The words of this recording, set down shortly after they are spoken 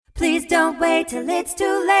Please don't wait till it's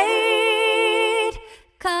too late.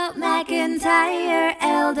 Call McIntyre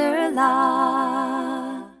Elder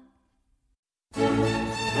Law.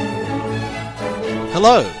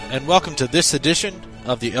 Hello, and welcome to this edition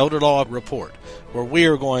of the Elder Law Report, where we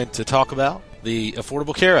are going to talk about the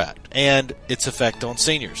Affordable Care Act and its effect on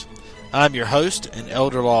seniors. I'm your host and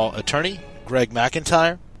elder law attorney, Greg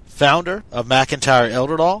McIntyre, founder of McIntyre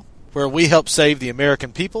Elder Law, where we help save the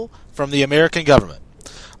American people from the American government.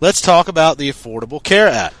 Let's talk about the Affordable Care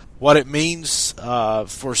Act, what it means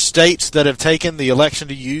for states that have taken the election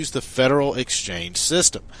to use the federal exchange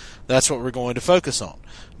system. That's what we're going to focus on.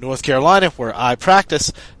 North Carolina, where I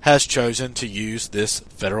practice, has chosen to use this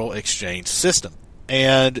federal exchange system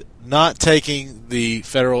and not taking the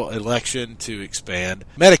federal election to expand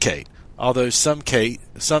Medicaid, although some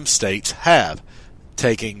states have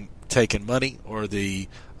taken money or the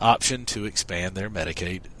option to expand their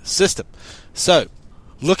Medicaid system. So,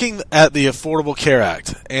 looking at the Affordable Care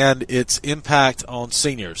Act and its impact on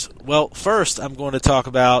seniors. Well, first I'm going to talk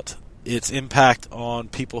about its impact on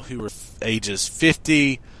people who are ages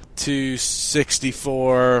 50 to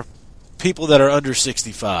 64, people that are under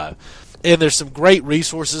 65. And there's some great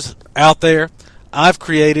resources out there. I've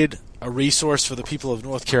created a resource for the people of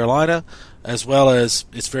North Carolina, as well as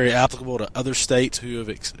it's very applicable to other states who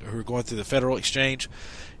are going through the federal exchange.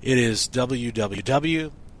 It is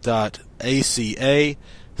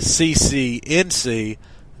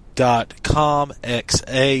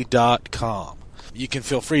www.acaccnc.comxa.com. You can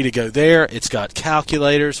feel free to go there. It's got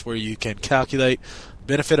calculators where you can calculate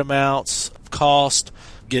benefit amounts, cost,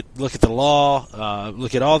 look at the law,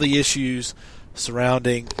 look at all the issues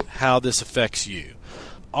surrounding how this affects you.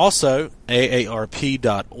 Also,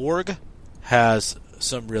 AARP.org has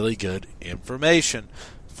some really good information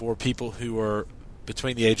for people who are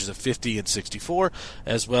between the ages of 50 and 64,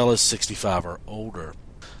 as well as 65 or older.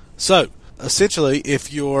 So, essentially,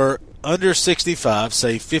 if you're under 65,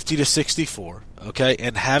 say 50 to 64, okay,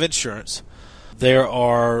 and have insurance, there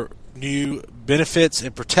are new benefits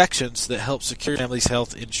and protections that help secure families'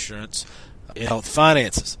 health insurance and health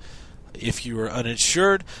finances. If you are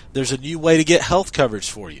uninsured, there's a new way to get health coverage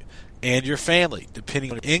for you and your family.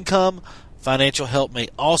 Depending on your income, financial help may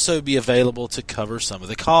also be available to cover some of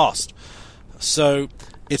the cost. So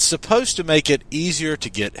it's supposed to make it easier to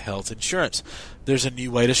get health insurance. There's a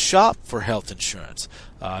new way to shop for health insurance.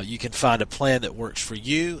 You can find a plan that works for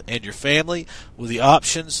you and your family with the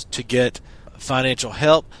options to get financial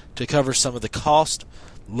help to cover some of the cost.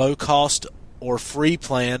 Low cost or free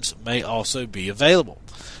plans may also be available.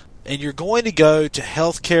 And you're going to go to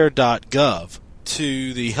healthcare.gov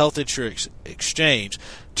to the Health Insurance Exchange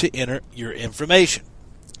to enter your information.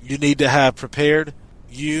 You need to have prepared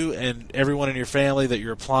you and everyone in your family that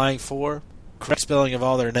you're applying for, correct spelling of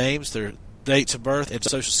all their names, their dates of birth, and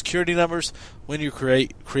social security numbers when you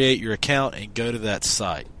create your account and go to that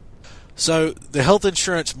site. So the health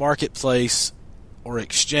insurance marketplace or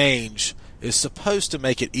exchange is supposed to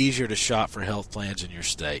make it easier to shop for health plans in your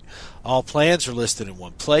state. All plans are listed in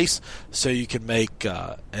one place, so you can make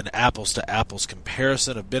an apples-to-apples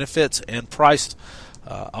comparison of benefits and prices.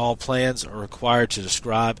 All plans are required to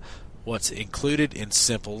describe what's included in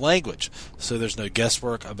simple language, so there's no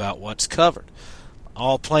guesswork about what's covered.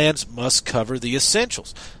 All plans must cover the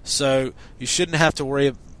essentials, so you shouldn't have to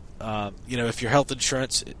worry if your health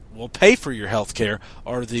insurance will pay for your health care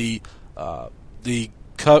or the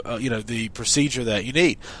procedure that you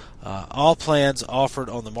need. All plans offered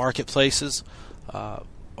on the marketplaces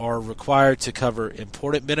are required to cover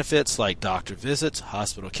important benefits like doctor visits,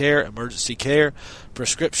 hospital care, emergency care,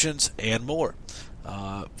 prescriptions, and more.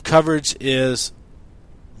 Coverage is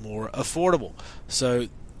more affordable, so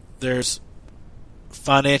there's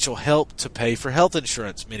financial help to pay for health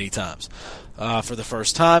insurance many times. For the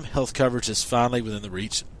first time, health coverage is finally within the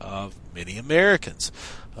reach of many Americans.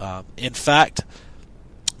 In fact,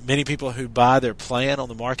 many people who buy their plan on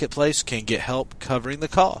the marketplace can get help covering the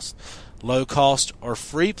cost. Low cost or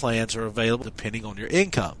free plans are available depending on your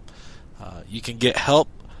income. You can get help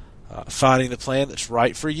finding the plan that's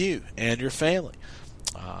right for you and your family.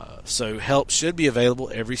 So help should be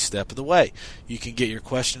available every step of the way. You can get your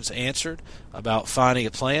questions answered about finding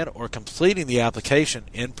a plan or completing the application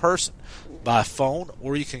in person, by phone,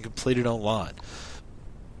 or you can complete it online.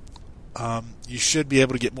 You should be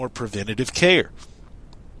able to get more preventative care.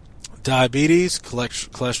 Diabetes,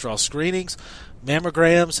 cholesterol screenings,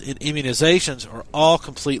 mammograms, and immunizations are all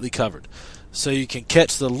completely covered, so you can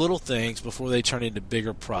catch the little things before they turn into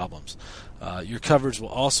bigger problems. Your coverage will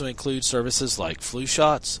also include services like flu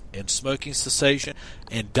shots and smoking cessation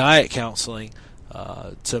and diet counseling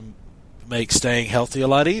to make staying healthy a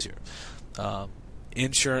lot easier.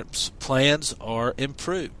 insurance plans are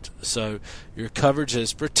improved. So your coverage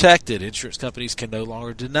is protected. Insurance companies can no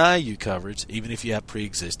longer deny you coverage even if you have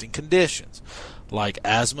pre-existing conditions like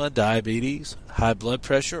asthma, diabetes, high blood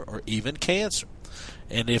pressure, or even cancer.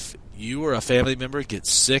 And if you or a family member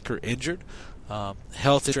gets sick or injured,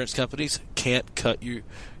 health insurance companies can't cut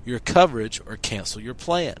your coverage or cancel your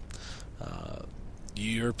plan.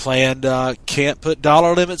 Your plan can't put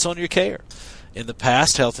dollar limits on your care. In the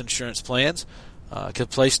past, health insurance plans could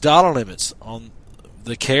place dollar limits on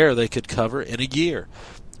the care they could cover in a year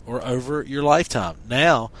or over your lifetime.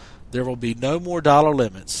 Now, there will be no more dollar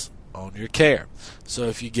limits on your care. So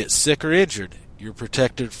if you get sick or injured, you're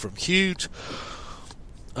protected from huge,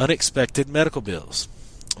 unexpected medical bills.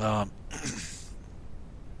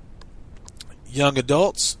 Young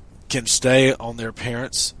adults can stay on their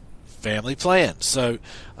parents' family plan. So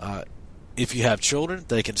if you have children,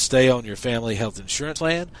 they can stay on your family health insurance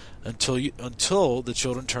plan until the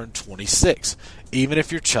children turn 26. Even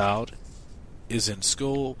if your child is in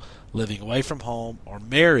school, living away from home, or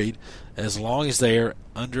married, as long as they are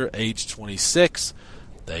under age 26,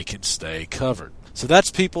 they can stay covered. So that's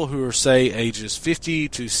people who are, say, ages 50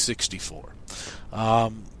 to 64.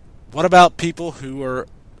 What about people who are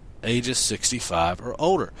ages 65 or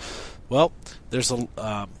older? Well, there's a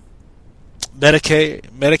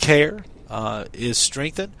Medicare is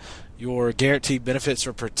strengthened. Your guaranteed benefits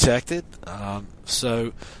are protected.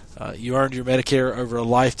 So you earned your Medicare over a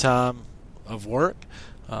lifetime of work.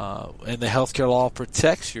 And the healthcare law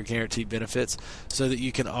protects your guaranteed benefits so that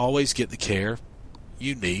you can always get the care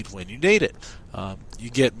you need when you need it. You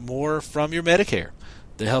get more from your Medicare.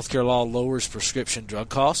 The healthcare law lowers prescription drug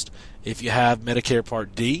costs. If you have Medicare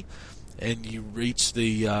Part D and you reach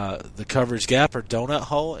the coverage gap or donut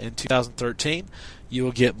hole in 2013, you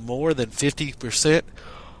will get more than 50%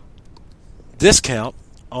 discount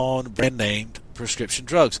on brand-named prescription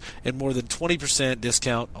drugs and more than 20%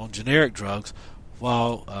 discount on generic drugs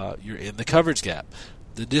while you're in the coverage gap.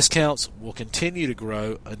 The discounts will continue to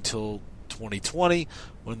grow until 2020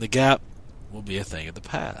 when the gap will be a thing of the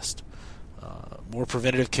past. More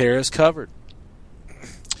preventative care is covered.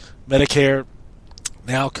 Medicare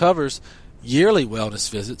now covers yearly wellness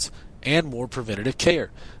visits and more preventative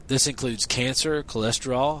care. This includes cancer,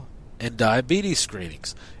 cholesterol, and diabetes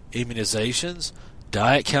screenings, immunizations,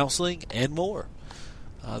 diet counseling, and more.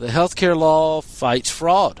 The healthcare law fights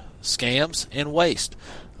fraud, scams, and waste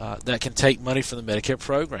that can take money from the Medicare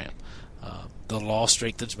program. The law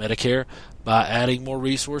strengthens Medicare by adding more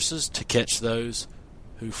resources to catch those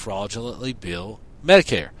who fraudulently bill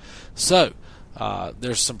Medicare. So,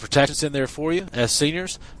 there's some protections in there for you as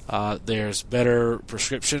seniors. There's better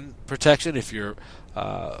prescription protection if you're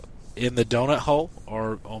in the donut hole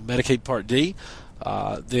or on Medicaid Part D.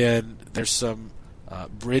 Then there's some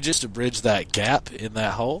bridges to bridge that gap in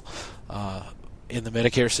that hole in the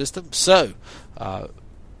Medicare system. So,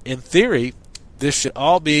 in theory, this should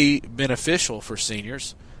all be beneficial for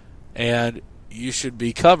seniors, and you should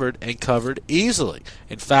be covered and covered easily.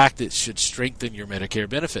 In fact, it should strengthen your Medicare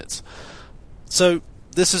benefits. So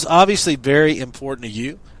this is obviously very important to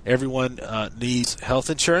you. Everyone needs health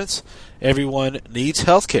insurance. Everyone needs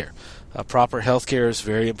health care. Proper health care is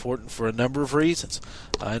very important for a number of reasons.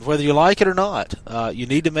 And whether you like it or not, you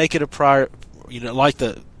need to make it a priority. Like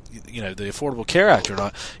the Affordable Care Act or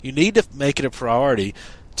not, you need to make it a priority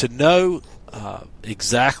to know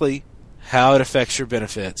exactly how it affects your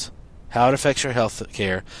benefits, how it affects your health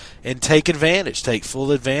care, and take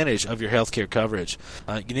full advantage of your health care coverage.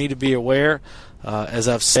 You need to be aware, as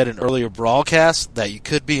I've said in earlier broadcasts, that you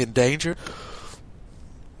could be in danger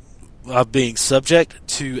of being subject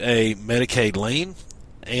to a Medicaid lien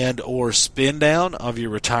and or spin down of your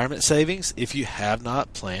retirement savings if you have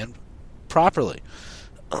not planned properly.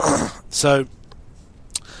 So,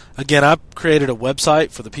 again, I've created a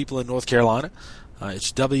website for the people in North Carolina.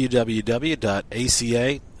 It's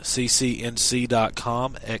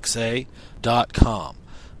www.acccnc.com,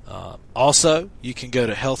 also, you can go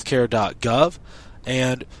to healthcare.gov.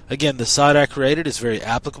 And, again, the site I created is very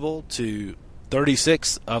applicable to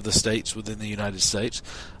 36 of the states within the United States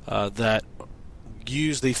that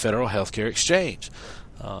use the Federal Healthcare Exchange.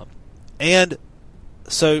 And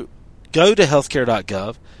so go to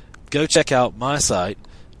healthcare.gov, go check out my site,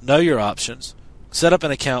 know your options, set up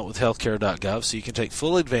an account with healthcare.gov so you can take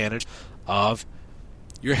full advantage of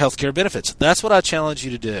your healthcare benefits. That's what I challenge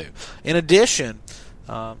you to do. In addition,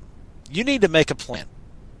 you need to make a plan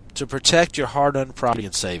to protect your hard-earned property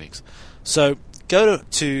and savings. So go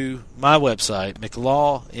to my website,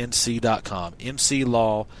 mclawnc.com,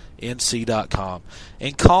 mclawnc.com,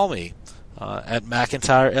 and call me at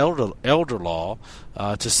McIntyre Elder Law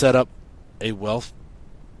to set up a wealth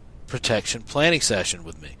protection planning session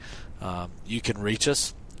with me. You can reach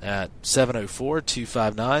us at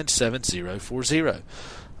 704-259-7040.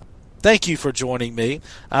 Thank you for joining me.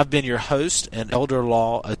 I've been your host and elder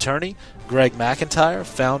law attorney, Greg McIntyre,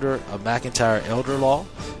 founder of McIntyre Elder Law,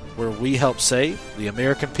 where we help save the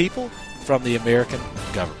American people from the American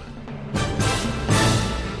government.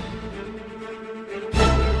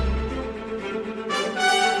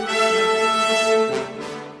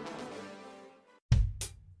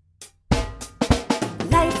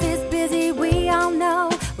 Life is busy, we all know.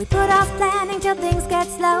 We put off planning till things get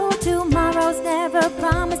slow. Tomorrow's never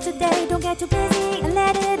promised today. Don't get too busy and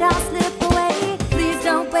let it all slip away. Please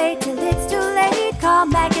don't wait till it's too late. Call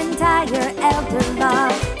McIntyre Elder Law.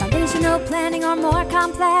 Foundational planning or more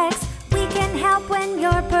complex. We can help when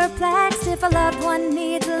you're perplexed. If a loved one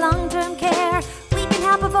needs long-term care, we can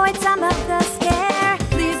help avoid some of the scare.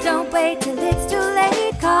 Please don't wait till it's too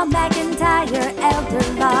late. Call McIntyre Elder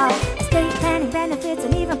Law. Estate planning, benefits,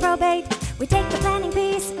 and even probate. We take the planning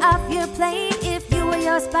piece off your plate. If you or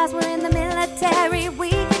your spouse were in the military, we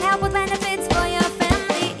can help with benefits for your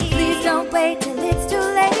family. Please don't wait till it's too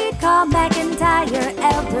late. Call McIntyre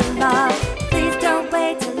Elder Law. Please don't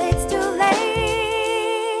wait till it's too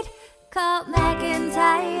late. Call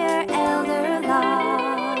McIntyre.